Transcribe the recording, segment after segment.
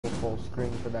full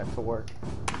screen for that to work.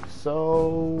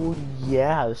 So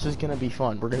yeah, this is gonna be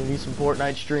fun. We're gonna do some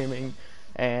Fortnite streaming,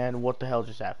 and what the hell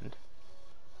just happened?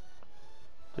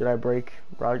 Did I break?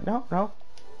 No, no.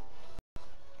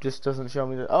 Just doesn't show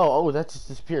me the. Oh, that just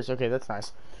disappears. Okay, that's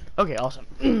nice. Okay, awesome.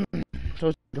 So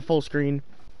it's a full screen,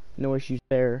 no issues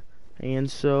there, and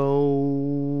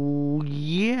so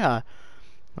yeah,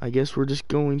 I guess we're just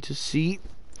going to see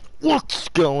what's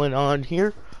going on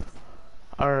here.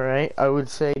 Alright, I would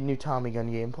say new Tommy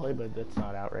Gun gameplay, but that's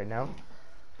not out right now.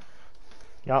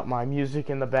 Got my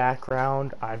music in the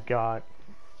background. I've got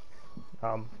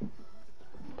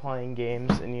playing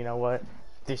games, and you know what?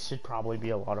 This should probably be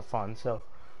a lot of fun. So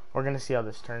we're gonna see how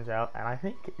this turns out, and I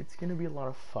think it's gonna be a lot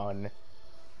of fun.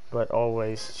 But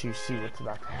always to see what's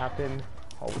about to happen.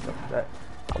 Always up to that.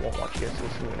 I won't want you guys to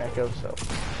listen to an echo, so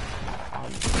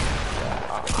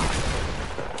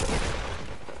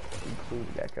include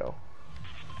echo.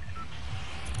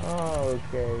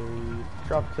 Okay,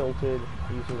 drop tilted.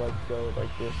 I usually like to go like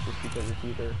this just because it's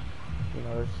either, you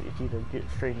know, it's either get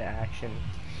straight into action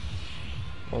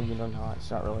or you know not. It's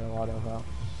not really a lot of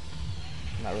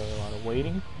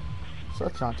waiting, so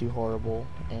that's not too horrible.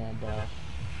 And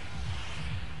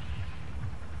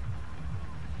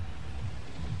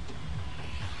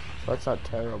so that's not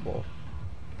terrible.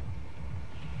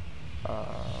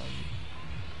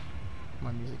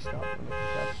 My music stopped. Let me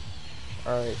check.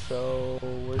 Alright, so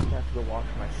we're just gonna have to go watch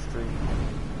my stream.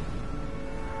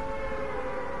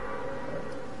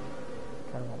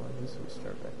 Kind of want my music to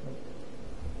start back up.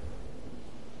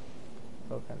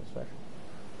 Oh, kind of special.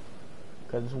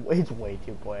 Because it's way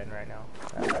too bland right now.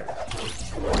 Alright,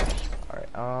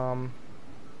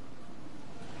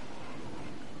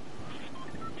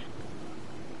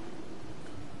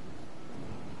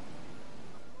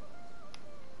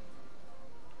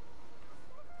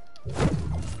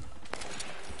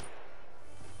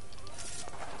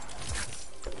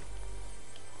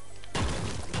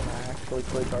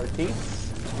 click RT. Alright, I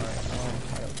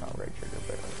don't count right trigger,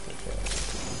 but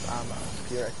I'm a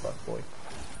pure Xbox boy.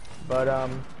 But,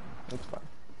 it's fine.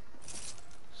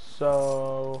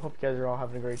 So, hope you guys are all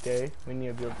having a great day. We need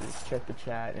to be able to check the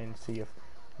chat and see if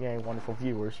we have any wonderful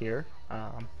viewers here.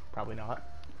 Probably not.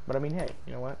 But I mean, hey,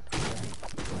 you know what?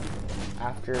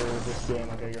 After this game,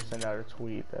 I'm gonna go send out a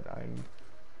tweet that I'm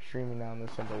streaming now. I'm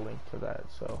gonna send a link to that,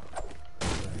 so.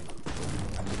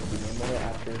 Give me a minute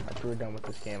after we're done with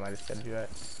this game. I just gotta do that.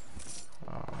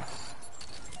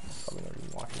 Probably not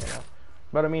even watching it now.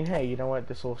 But I mean, hey, you know what?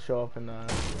 This will show up in the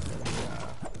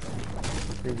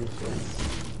previously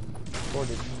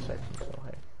recorded section. So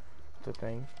hey, it's a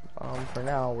thing. For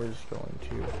now, we're just going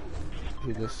to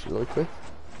do this really quick.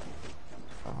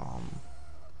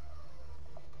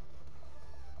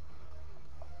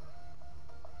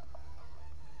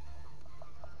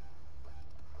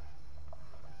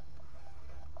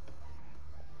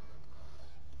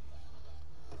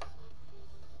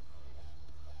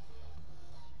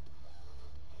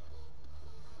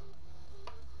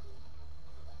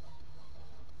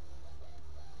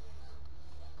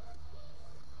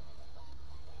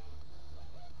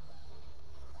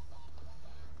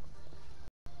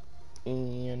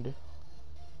 And we're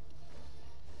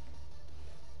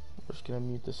just gonna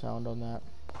mute the sound on that,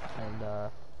 and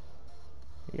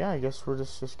yeah, I guess we're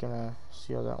just gonna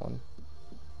see how that one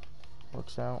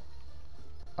works out,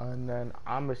 and then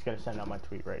I'm just gonna send out my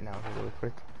tweet right now really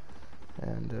quick,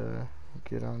 and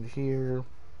get on here.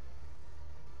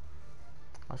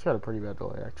 I just got a pretty bad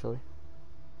delay actually.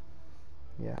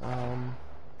 Yeah.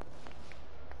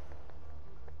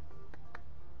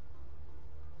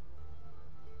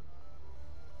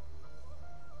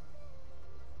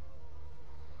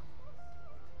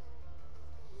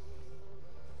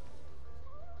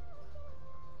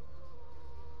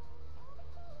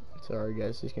 Sorry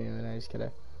guys, just kidding, and I just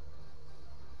gotta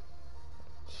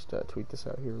tweet this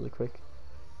out here really quick.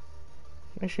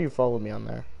 Make sure you follow me on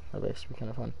there. That'd actually be kind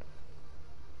of fun.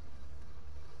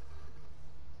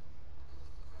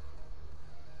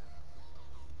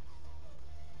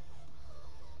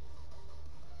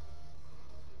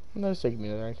 And that's taking me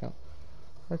to that account.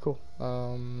 Alright, cool.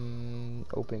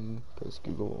 Open, because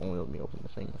Google will only let me open the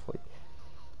thing before you.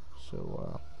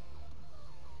 So,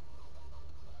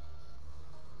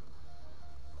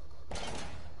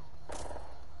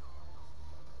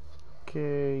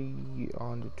 okay,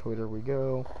 on to Twitter we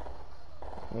go.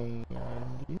 And, yeah,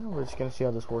 we're just gonna see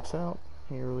how this works out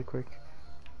here really quick.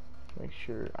 Make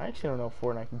sure. I actually don't know if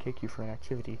Fortnite can kick you for an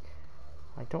activity.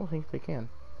 I don't think they can.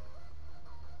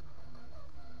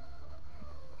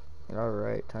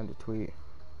 Alright, time to tweet.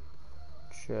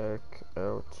 Check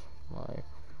out my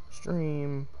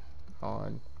stream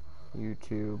on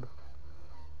YouTube.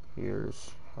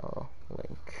 Here's a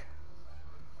link.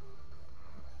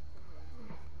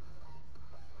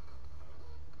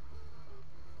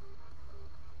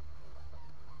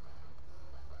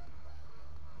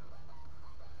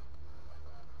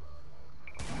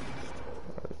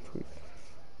 Tweet.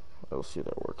 Let's see if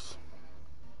that works.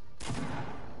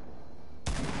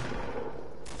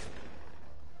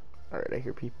 Alright, I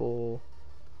hear people.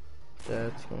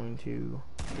 That's going to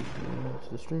take me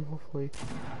to the stream, hopefully.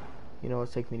 You know,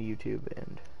 it's taking me to YouTube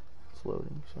and it's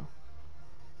loading, so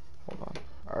hold on.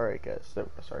 Alright guys,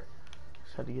 sorry.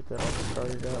 Just had to get that all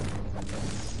started up.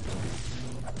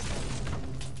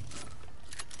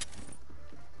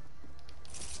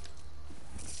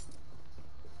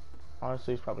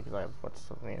 Honestly, it's probably because I have a bunch of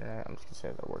stuff on the internet. I'm just gonna say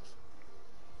that works.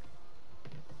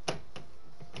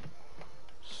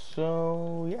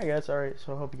 So yeah guys, alright,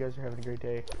 so I hope you guys are having a great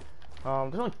day.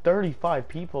 There's only 35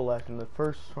 people left and the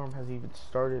first storm hasn't even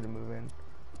started to move in.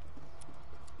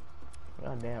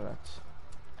 God damn, that's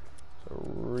a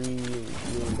really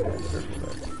bad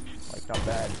circle. Like, not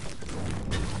bad.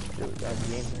 Really bad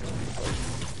game here.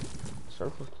 Like, the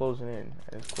circle's closing in,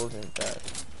 and it's closing in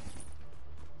fast.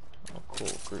 Oh, cool.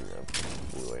 Green,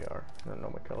 blue AR. I don't know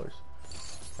my colors.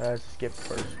 I skipped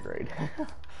first grade.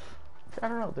 I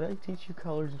don't know, did I teach you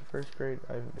colors in first grade?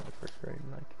 I haven't been to first grade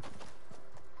in, like,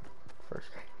 first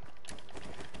grade.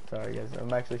 Sorry guys,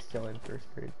 I'm actually still in first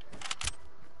grade.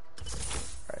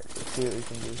 Alright, let's see what we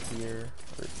can do here.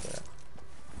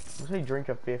 I'm gonna say drink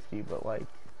a 50, but like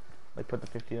put the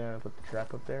 50 down and put the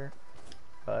trap up there.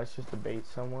 It's just to bait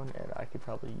someone, and I could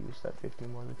probably use that 50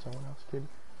 more than someone else could.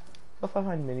 If I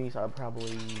find minis, I'll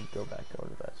probably go back over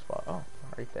to that spot. Oh,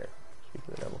 right there. Speak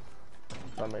of the devil.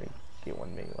 So I'm gonna get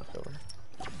one mini left over.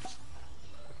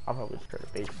 I'll probably just try to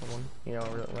bait someone. You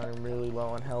know, running really low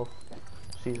on health.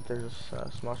 See if there's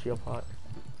a small shield pot.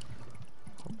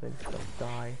 Hope they just don't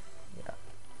die. Yeah.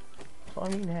 So I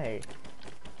mean, hey,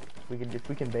 if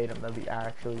we can bait them, that'd be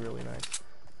actually really nice.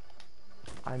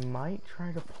 I might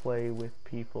try to play with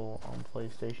people on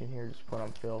PlayStation here. Just put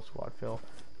on Phil, squad Phil.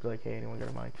 Be like, hey, anyone got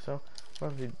a mic? So I'll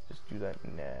have to just do that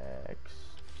next.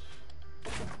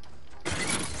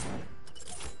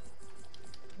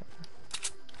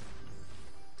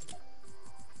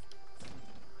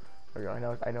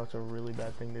 I know it's a really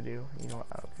bad thing to do. You know what?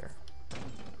 I don't care.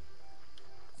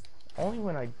 Only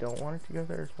when I don't want it to go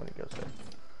there is when it goes there.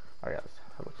 Alright, guys,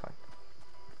 that looks fine.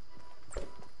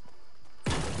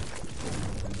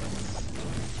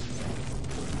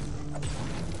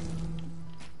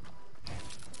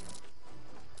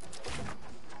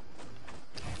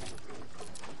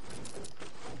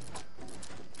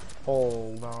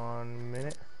 Hold on a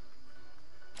minute.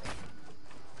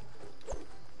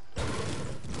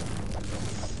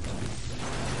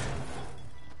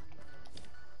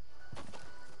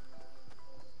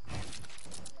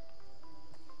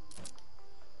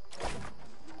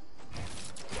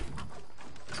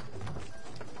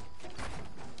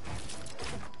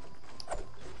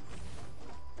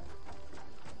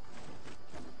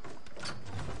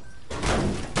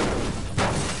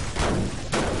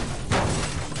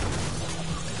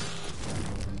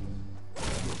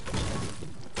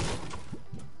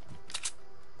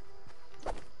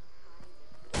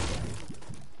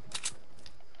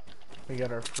 We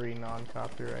got our free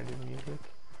non-copyrighted music.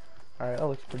 Alright, that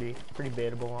looks pretty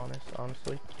baitable,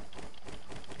 honestly.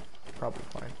 Probably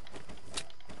fine.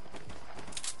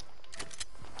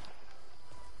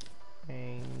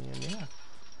 And yeah.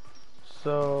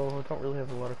 So I don't really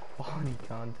have a lot of quality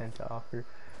content to offer.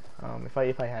 If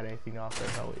I had anything to offer,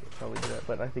 I'd probably do that.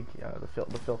 But I think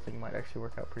the fill thing might actually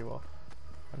work out pretty well.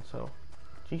 And so,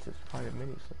 Jesus, 5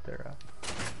 minis up there,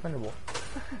 spendable.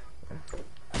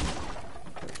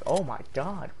 Oh my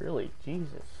God, really?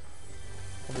 Jesus.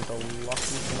 That is the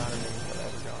luckiest amount of minis I've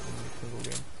ever gotten in a single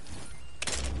game.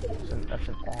 That's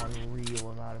an unreal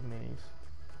amount of minis.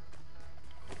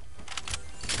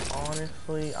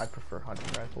 Honestly, I prefer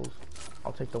hunting rifles.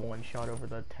 I'll take the 1 shot over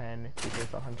the 10 because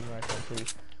the hunting rifle I'm pretty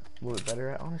a little bit better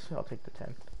at. Honestly, I'll take the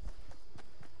 10.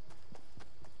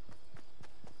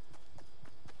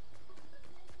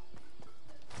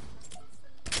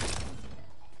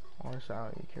 Honestly, I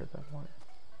don't even care at that point.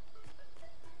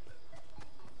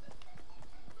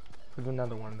 Put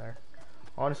another one there.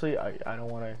 Honestly, I don't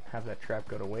want to have that trap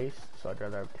go to waste, so I'd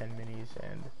rather have 10 minis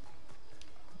and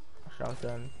a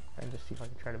shotgun and just see if I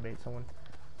can try to bait someone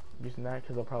using that,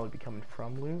 because they'll probably be coming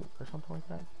from loot or something like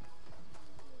that.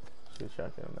 See a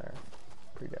shotgun in there.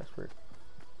 Pretty desperate.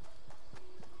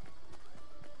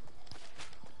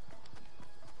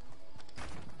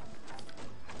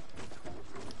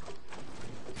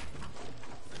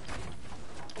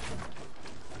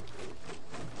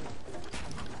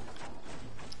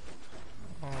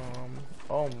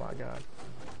 my god.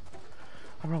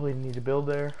 I probably need to build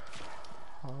there.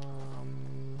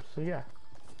 So yeah.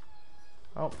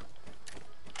 Oh.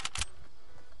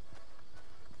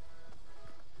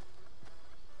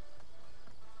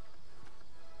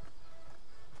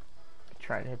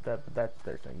 Try and hit that, but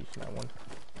there's no use in that one.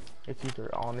 It's either,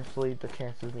 honestly, the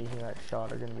chances of me hitting that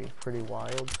shot are going to be pretty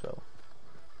wild, so,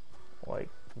 like,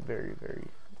 very, very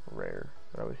rare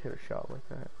that I would hit a shot like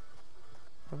that.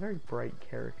 A very bright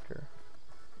character.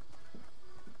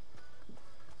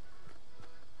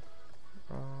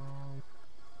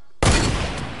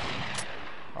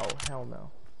 Oh, hell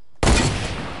no.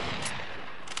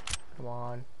 Come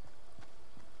on.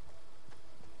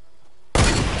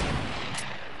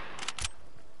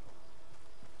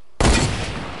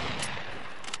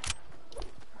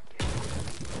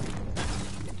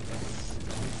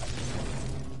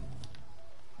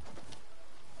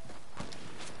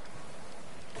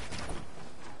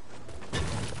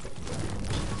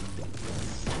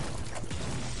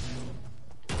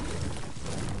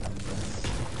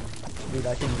 Dude,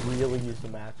 I can really use the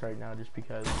mats right now just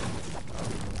because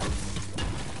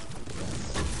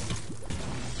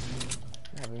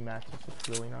having mats is just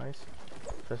really nice,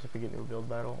 especially if we get into a build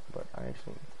battle. But I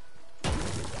actually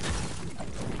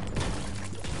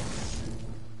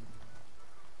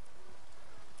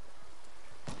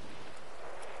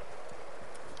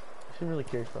really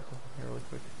curious about something here really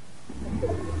quick.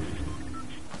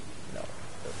 No,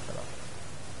 don't shut up.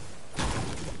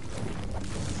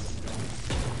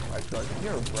 Alright, so if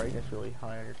your brightness really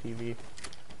high on your TV,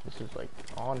 this is like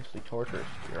honestly torturous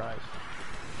to your eyes.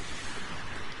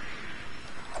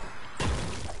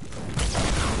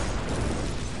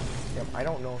 Yep, I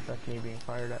don't know if that's me being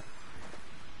fired at.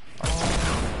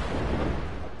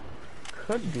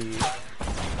 Could be.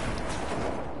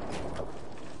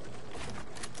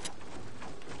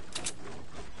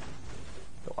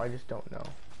 So I just don't know.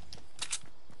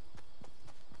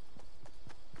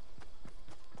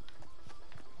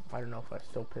 I don't know if I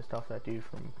still pissed off that dude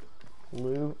from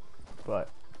loot, but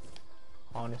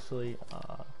honestly,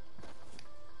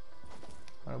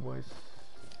 my boys,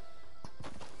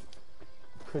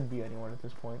 could be anyone at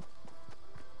this point.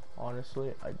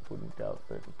 Honestly, I wouldn't doubt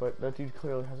that. But that dude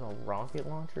clearly has a rocket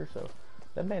launcher, so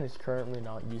that man is currently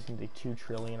not using the 2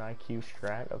 trillion IQ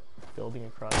strat of building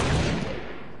across the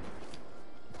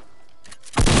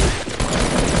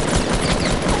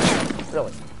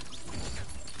Really?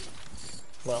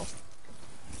 Well,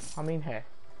 I mean, hey,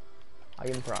 I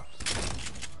give him props.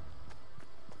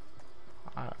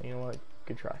 You know what?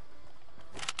 Good try.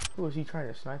 Who was he trying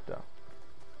to snipe though?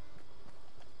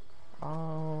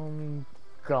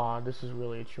 God, this is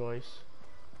really a choice.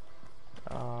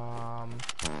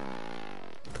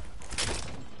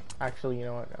 Actually, you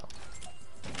know what? No.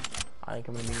 I think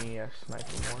I'm gonna be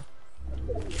sniping more.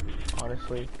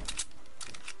 Honestly,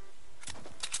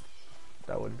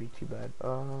 that wouldn't be too bad.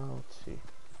 Let's see.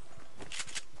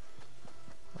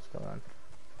 What's going on?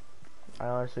 I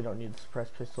honestly don't need the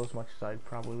suppressed pistol as much as I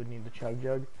probably would need the chug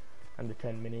jug and the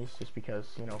 10 minis, just because,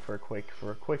 you know, for a quick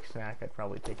snack, I'd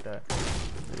probably take the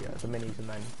minis, and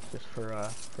then just for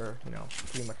you know,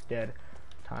 pretty much dead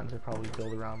times, I'd probably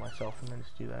build around myself and then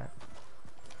just do that.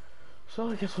 So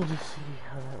I guess we'll just see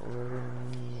how that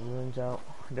runs out.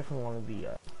 I definitely wanted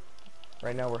the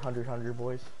right now we're 100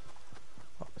 boys.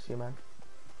 Oh, see you, man.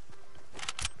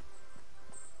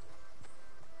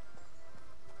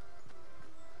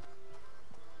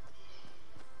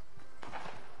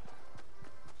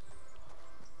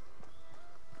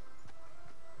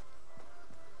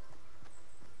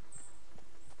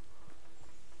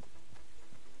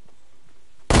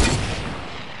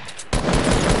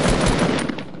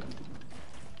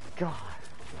 God,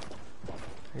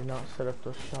 I did not set up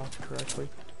those shots correctly.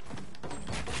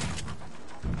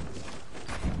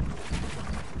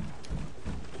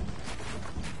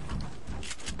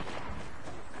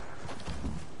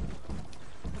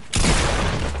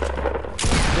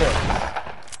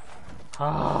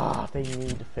 Ah, they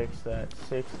need to fix that.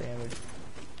 6 damage.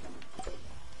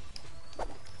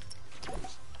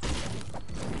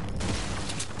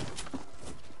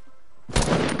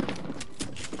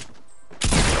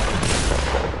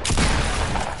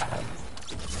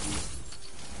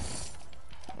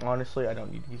 Honestly, I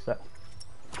don't need to use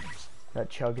that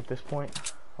chug at this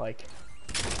point. Like,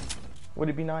 would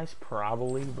it be nice?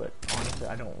 Probably, but honestly,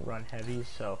 I don't run heavy,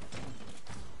 so.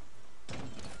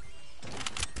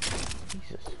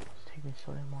 Jesus, it's taking me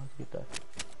so damn long to get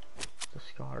the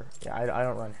scar. Yeah, I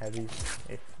don't run heavies.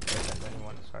 If that's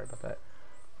anyone, sorry about that.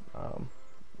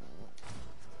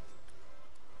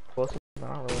 Close. I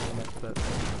don't really want to mess with that.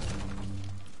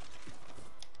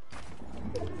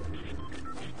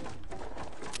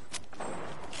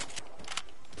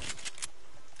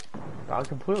 I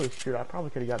completely screwed. I probably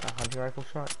could have gotten a hunting rifle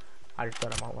shot. I just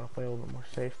thought I might want to play a little bit more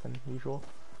safe than usual.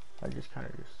 I just kind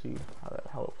of just see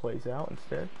how it plays out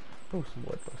instead. Oh, some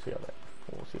wood. Let's see how that.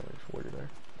 We'll see how much wood is there.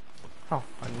 Oh,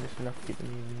 I'm just enough to keep me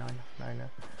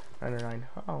 9.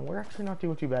 Oh, we're actually not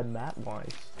doing too bad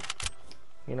map-wise.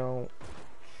 You know,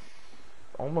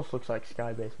 almost looks like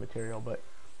sky-based material, but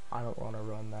I don't want to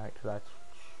run that because that's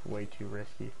way too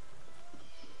risky.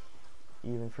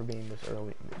 Even for being this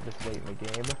late in the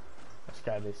game, a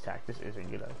sky-based tactics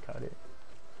isn't gonna cut it.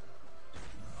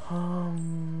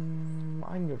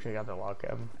 I can go check out the log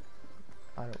cabin.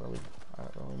 I don't really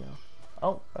know.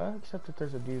 Oh, except that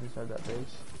there's a dude inside that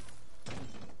base.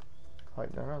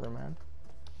 Fighting another man.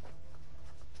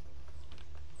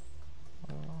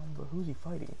 But who's he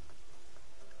fighting?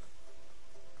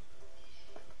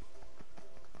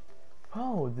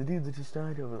 Oh, the dude that just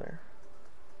died over there.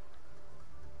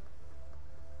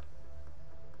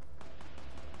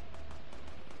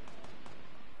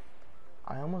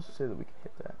 I almost say that we can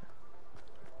hit that.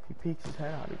 If he peeks his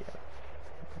head out again.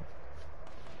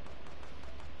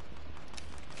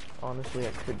 Honestly,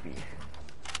 it could be.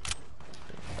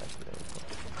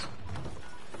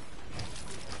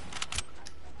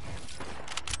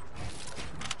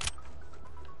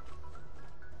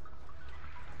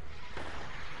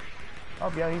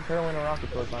 Oh yeah, he's hurling a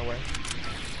rocket towards my way.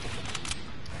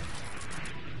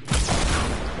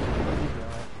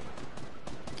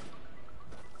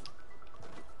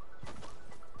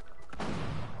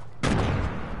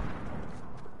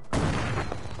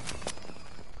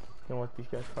 Gonna let these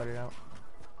guys fight it out.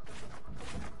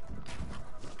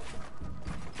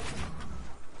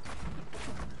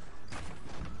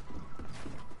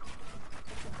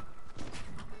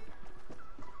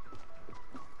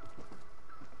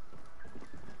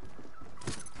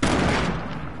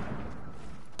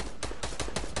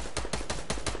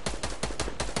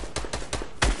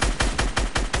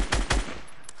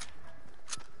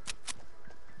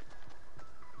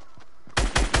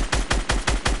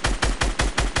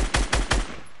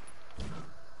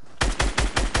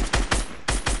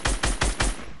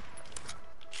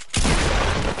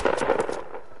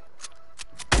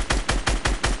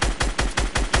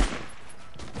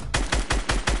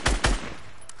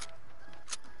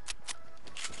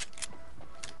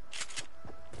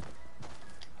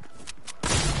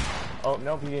 Oh,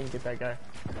 nope, he didn't get that guy.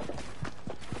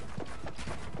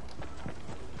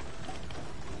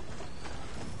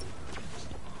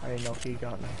 I didn't know if he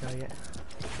got that guy yet.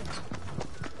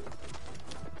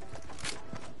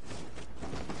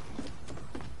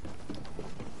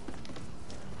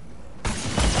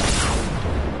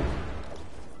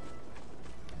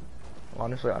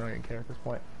 Honestly, I don't even care at this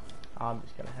point. I'm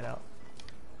just gonna head out.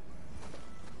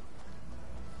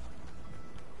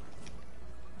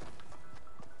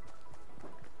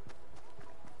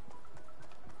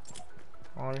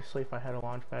 Honestly, if I had a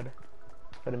launch pad,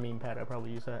 a meme pad, I'd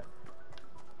probably use that.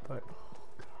 But, oh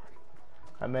god.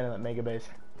 That man in that mega base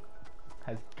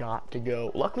has got to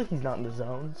go. Luckily, he's not in the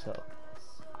zone, so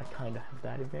I kind of have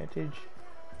that advantage.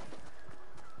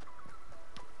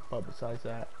 But besides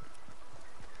that,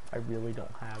 I really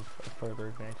don't have a further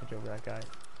advantage over that guy.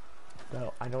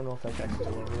 Though, I don't know if that guy's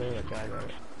still over there, that guy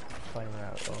that fighting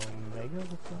that Omega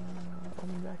with the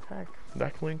backpack,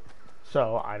 backling.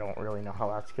 So, I don't really know how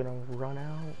that's gonna run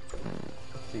out.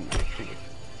 Let's see.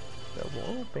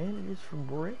 Whoa, bandages for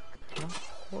brick? Not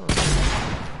horrible.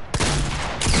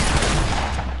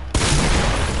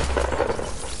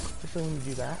 Just when you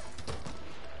do that.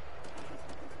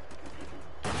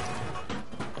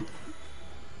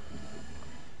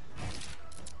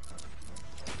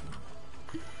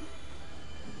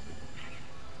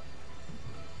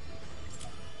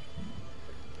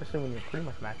 Especially when you're pretty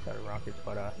much maxed out of rockets,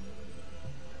 but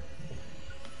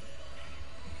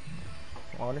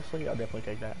honestly, I'll definitely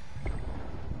take that.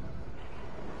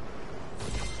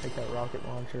 Take that rocket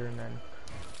launcher and then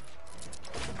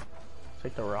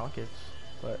take the rockets,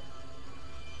 but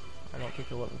I don't think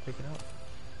they'll let me pick it up.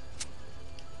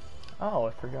 Oh,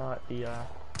 I forgot the I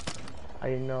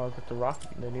didn't know that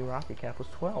the new rocket cap was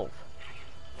 12.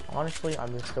 Honestly,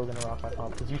 I'm just still gonna rock my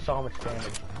pump because you saw how much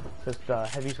damage. Because the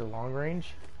heavies are long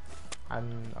range.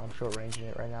 I'm short ranging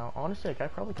it right now. Honestly, like, I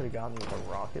probably could have gotten with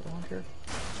a rocket launcher.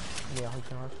 Yeah,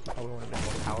 probably would have been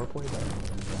more power play,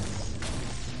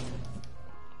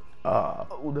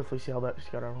 but we'll definitely see how that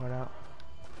just got run out.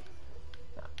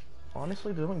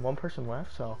 Honestly, there's only one person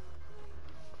left, so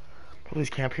please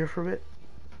camp here for a bit.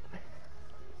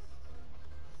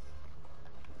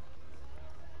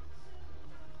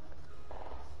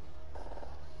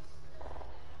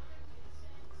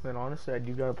 Then honestly, I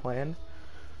do got a plan.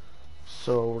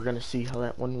 So we're gonna see how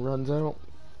that one runs out.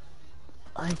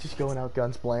 I think just going out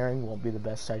guns blaring won't be the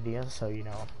best idea, so you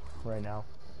know, right now,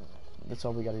 that's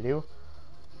all we gotta do.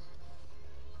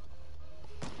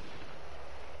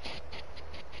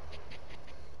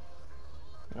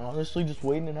 Honestly, just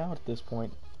waiting it out at this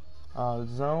point.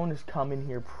 Zone is coming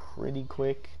here pretty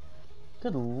quick.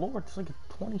 Good lord, it's like a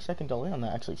 20-second delay on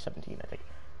that. Actually, 17, I think.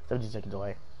 17-second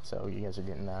delay. So you guys are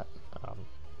getting that.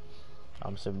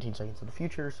 I'm 17 seconds in the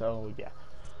future, so yeah.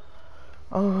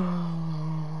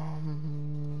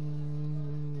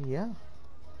 Yeah.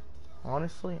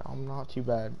 Honestly, I'm not too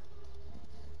bad.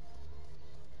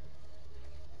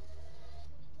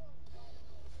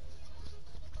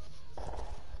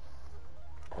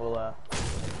 We'll,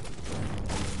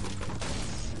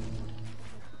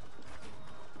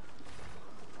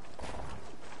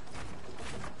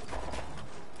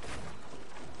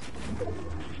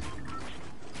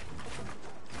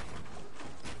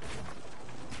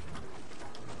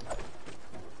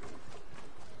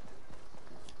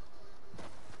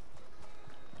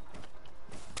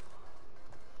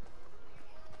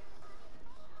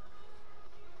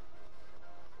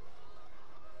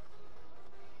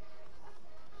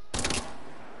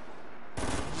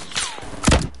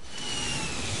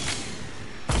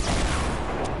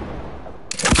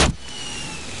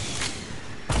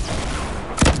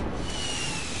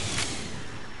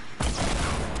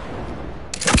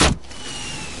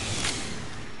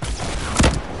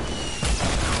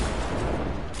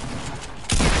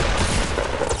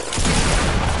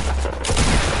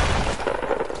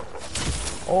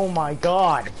 oh my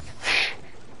god!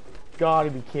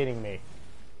 Gotta be kidding me.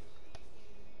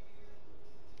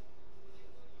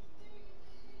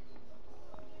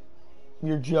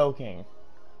 You're joking.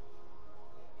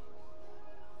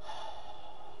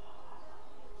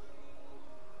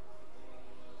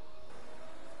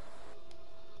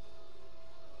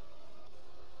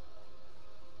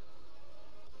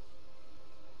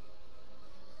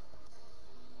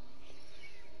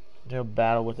 To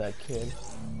battle with that kid.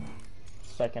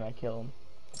 Second I kill him.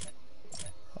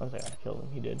 I was like, I killed him,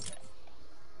 he did.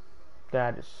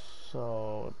 That is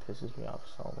so, it pisses me off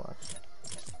so much.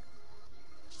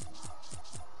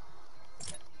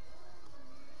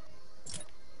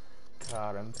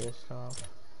 God, I'm pissed off.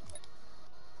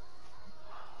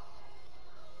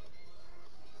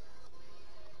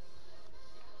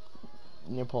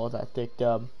 You pull out that thick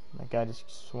dub. That guy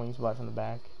just swings by from the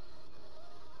back.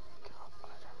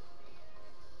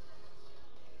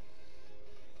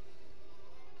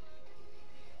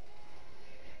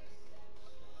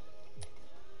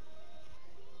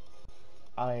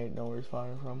 I didn't know where he's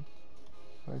firing from.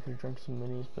 I could drink some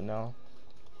minis, but no.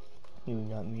 He even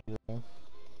got me there.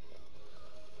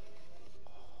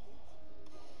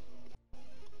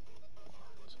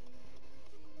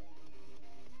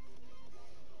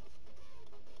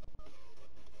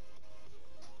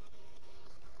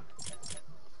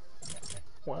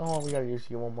 Well, all we gotta do is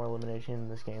get one more elimination in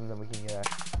this game, then we can get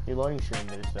a loading screen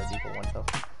that is default one stuff.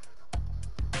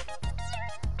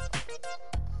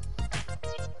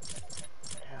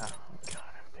 Yeah,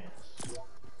 God, I'm pissed.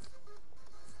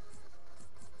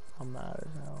 I'm mad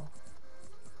as hell.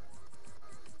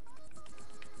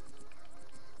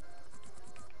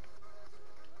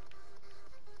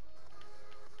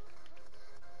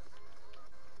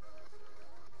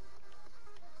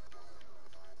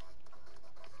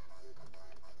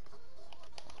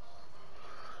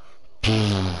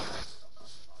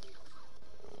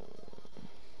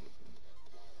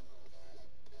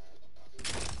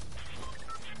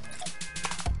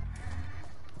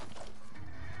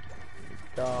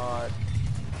 God.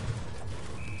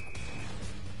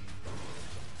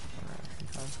 Alright,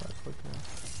 sometimes I click now.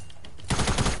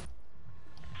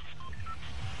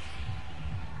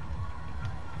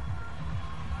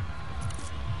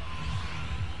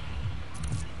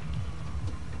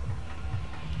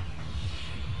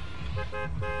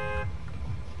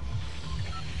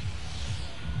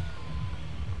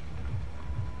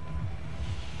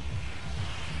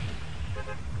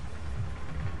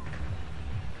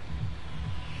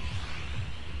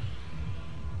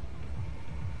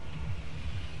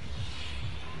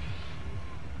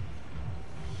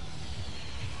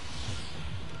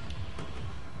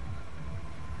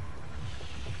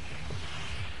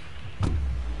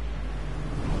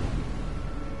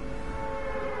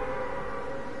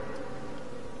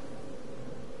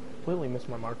 Completely missed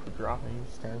my mark for dropping,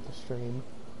 staring at the stream.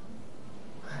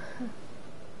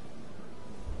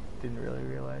 Didn't really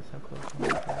realize how close I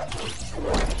was.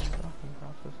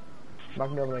 I'm not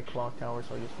gonna be able to make clock tower,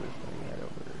 so I guess we're just gonna head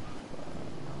over here.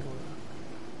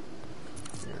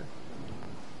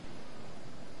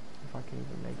 if I can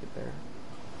even make it there.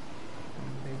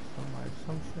 And based on my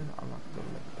assumption, I'm not going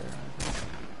to make it there either.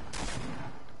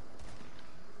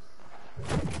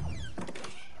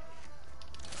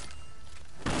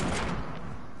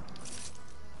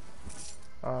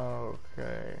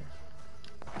 Okay.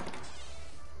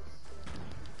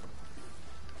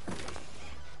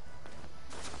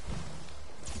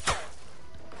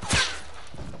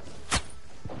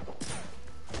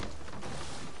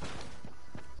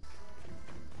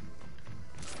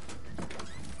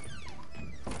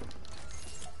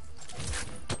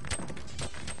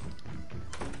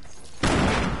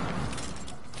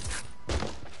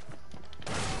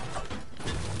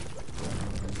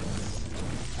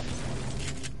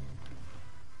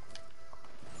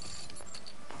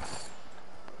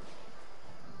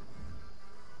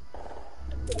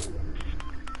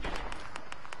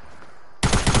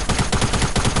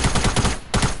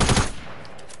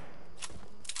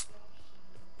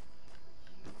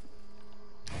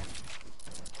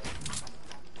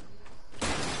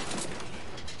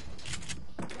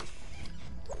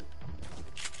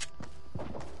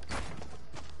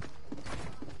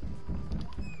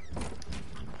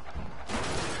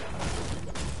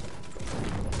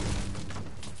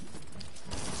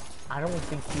 I don't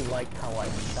think he liked how I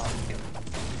shot him.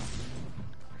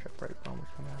 Shipwreck bomb was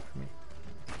coming after me.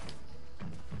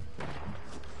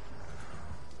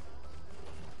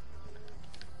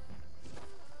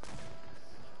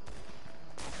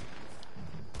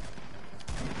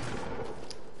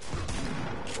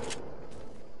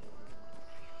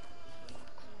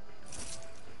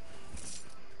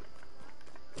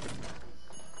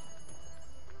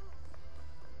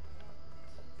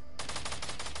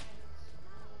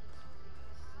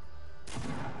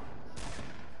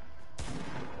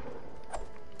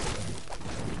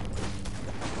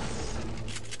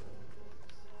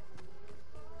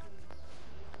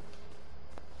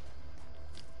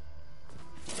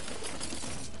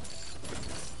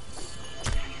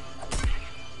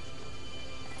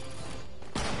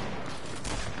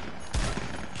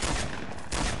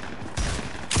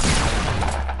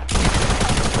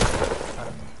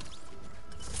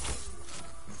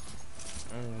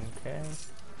 Okay.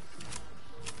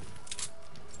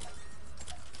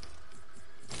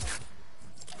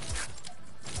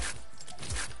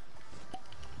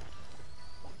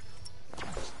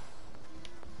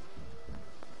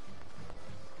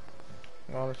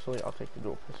 Honestly, I'll take the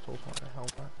dual pistols on the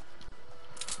helmet.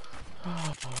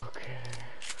 Okay.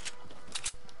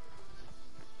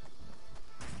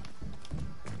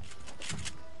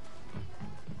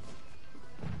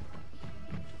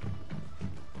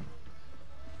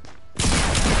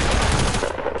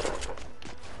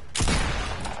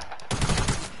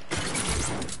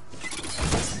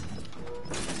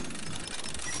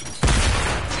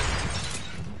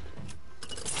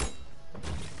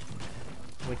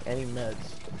 Like any meds.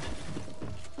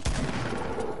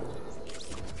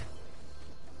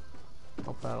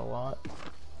 Help out a lot.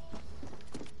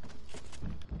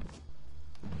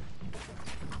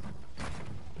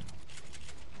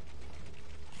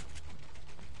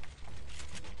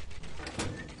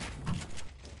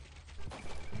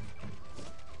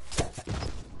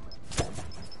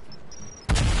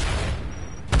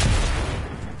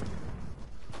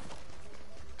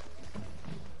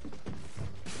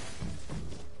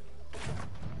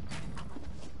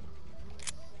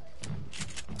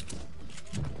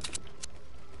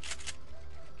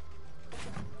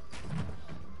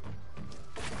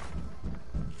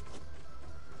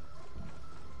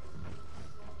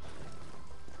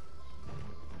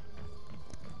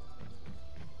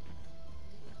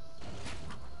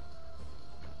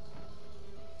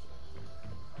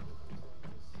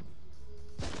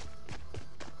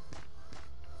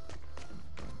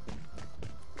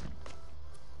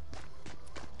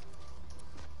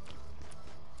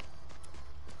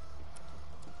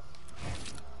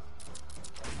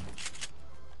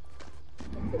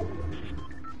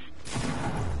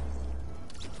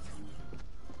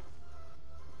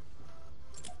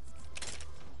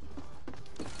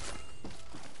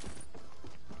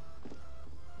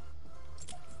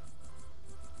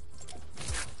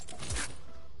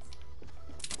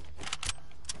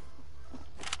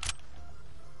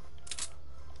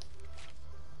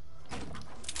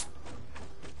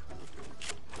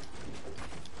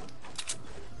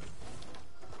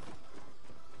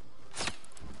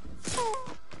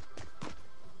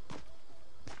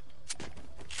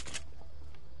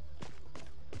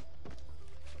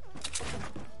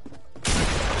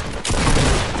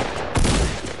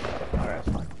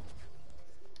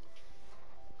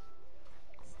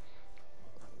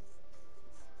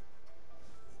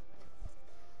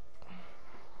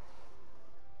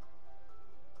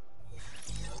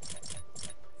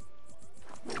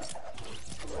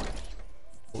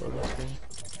 loading screen.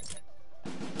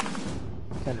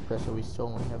 Kind of depressed that we still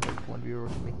only have like 1 viewer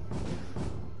with me.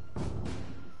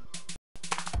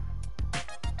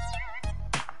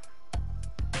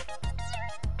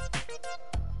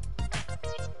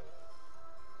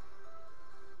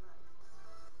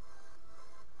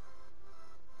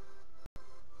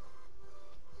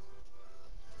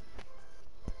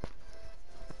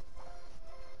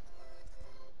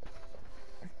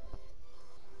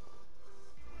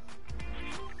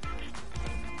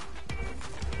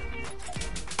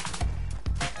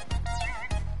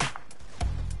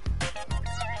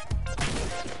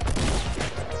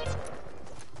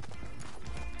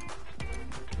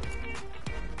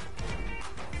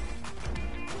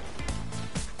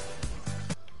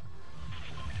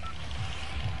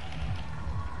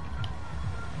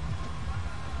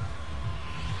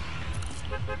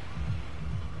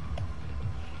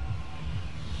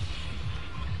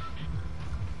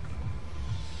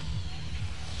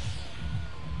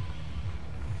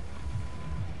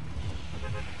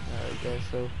 Alright guys,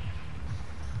 so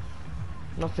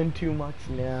nothing too much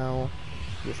now.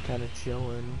 Just kind of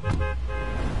chilling. Not doing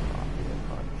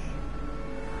much.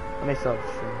 I may start the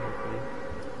stream hopefully.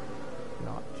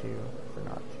 Not too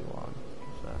long.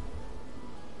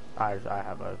 I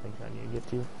have other things I need to get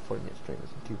to. 40-minute stream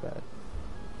isn't too bad.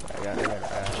 Actually, I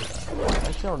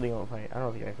don't think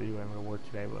I have to do any more work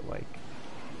today, but like,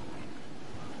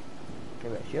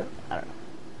 maybe I should. I don't know.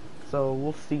 So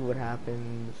we'll see what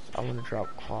happens. I'm gonna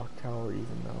drop Clock Tower,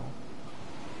 even though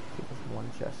there's one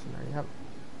chest in there. Yep.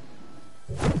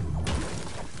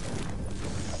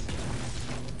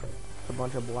 A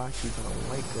bunch of black people and a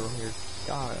white girl here.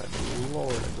 God,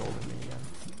 Lord, a golden me again.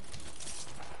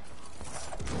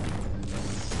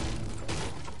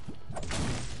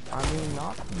 I mean,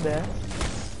 not the best.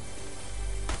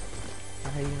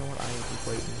 Hey, you know what? I will keep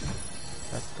waiting.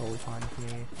 That's totally fine with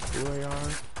me. Here they are.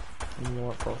 And you know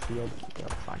what? Full shield.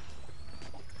 Yeah, fine.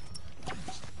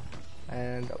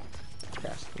 And, oh,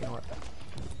 yes, you know what?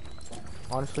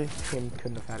 Honestly, Kim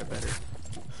couldn't have had a better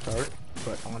start.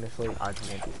 But honestly, I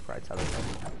can't be surprised how they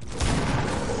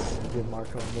did. Give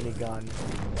Marco a minigun.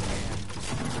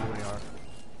 And here they are.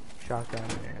 Shotgun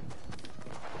and.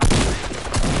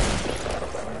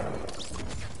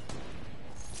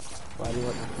 Why do you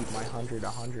let me keep my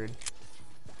 100?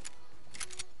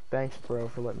 Thanks, bro,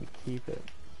 for letting me keep it.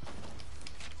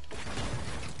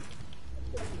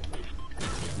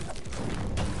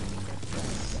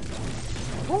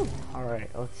 Alright,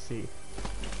 let's see.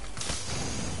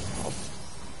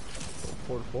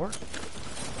 4-4.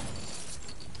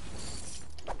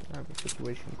 Grab the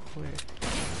situation quick.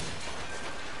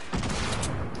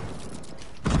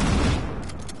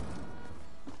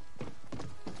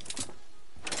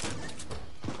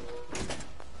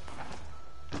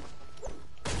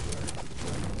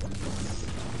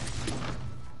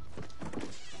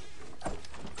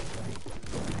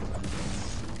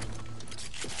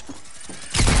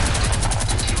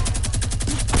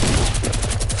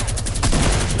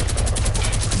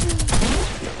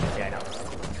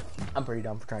 I'm pretty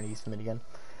dumb for trying to use the minigun.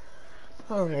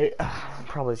 Alright, I'm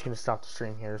probably just gonna stop the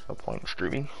stream here. There's no point in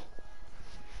streaming.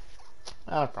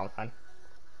 Probably fine.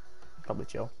 Probably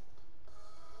chill.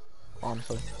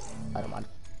 Honestly, I don't mind.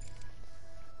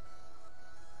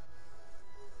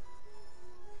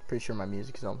 Pretty sure my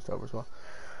music is almost over as well.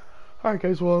 Alright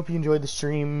guys, well, I hope you enjoyed the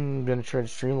stream. I'm gonna try to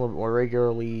stream a little bit more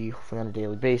regularly, hopefully on a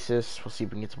daily basis. We'll see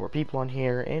if we can get some more people on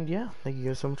here. And yeah, thank you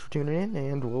guys so much for tuning in,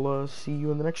 and we'll see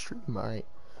you in the next stream. Alright.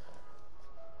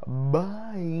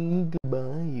 Bye.